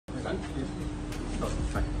And no,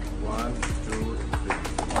 fine. 1, 2,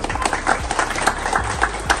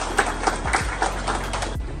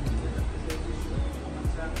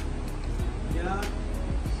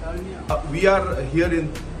 3. We are here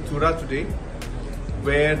in Tura today,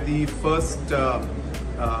 where the first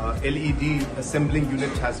LED assembling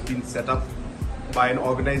unit has been set up by an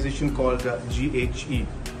organization called GHE.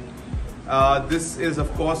 This is of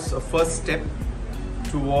course a first step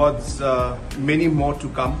towards many more to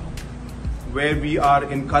come, where we are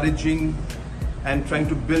encouraging and trying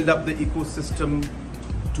to build up the ecosystem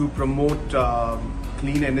to promote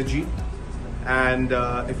clean energy and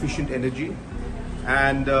efficient energy.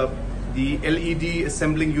 And the LED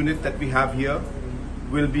assembling unit that we have here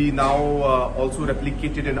will be now also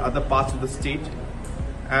replicated in other parts of the state,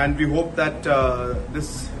 and we hope that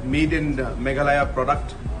this made in Meghalaya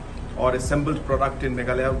product or assembled product in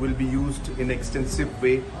Meghalaya will be used in an extensive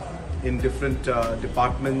way in different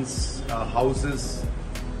departments, houses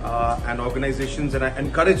and organizations. And I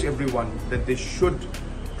encourage everyone that they should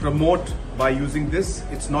promote by using this.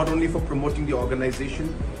 It's not only for promoting the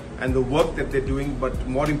organization and the work that they're doing, but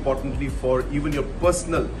more importantly for even your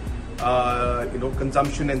personal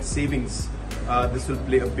consumption and savings. This will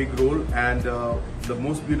play a big role, and the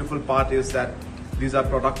most beautiful part is that these are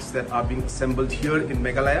products that are being assembled here in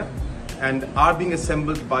Meghalaya and are being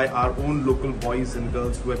assembled by our own local boys and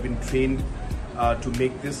girls who have been trained to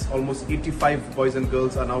make this. Almost 85 boys and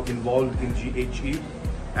girls are now involved in GHE,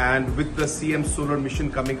 and with the CM Solar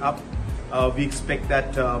Mission coming up, we expect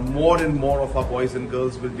that more and more of our boys and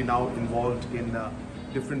girls will be now involved in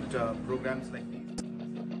different programs like these.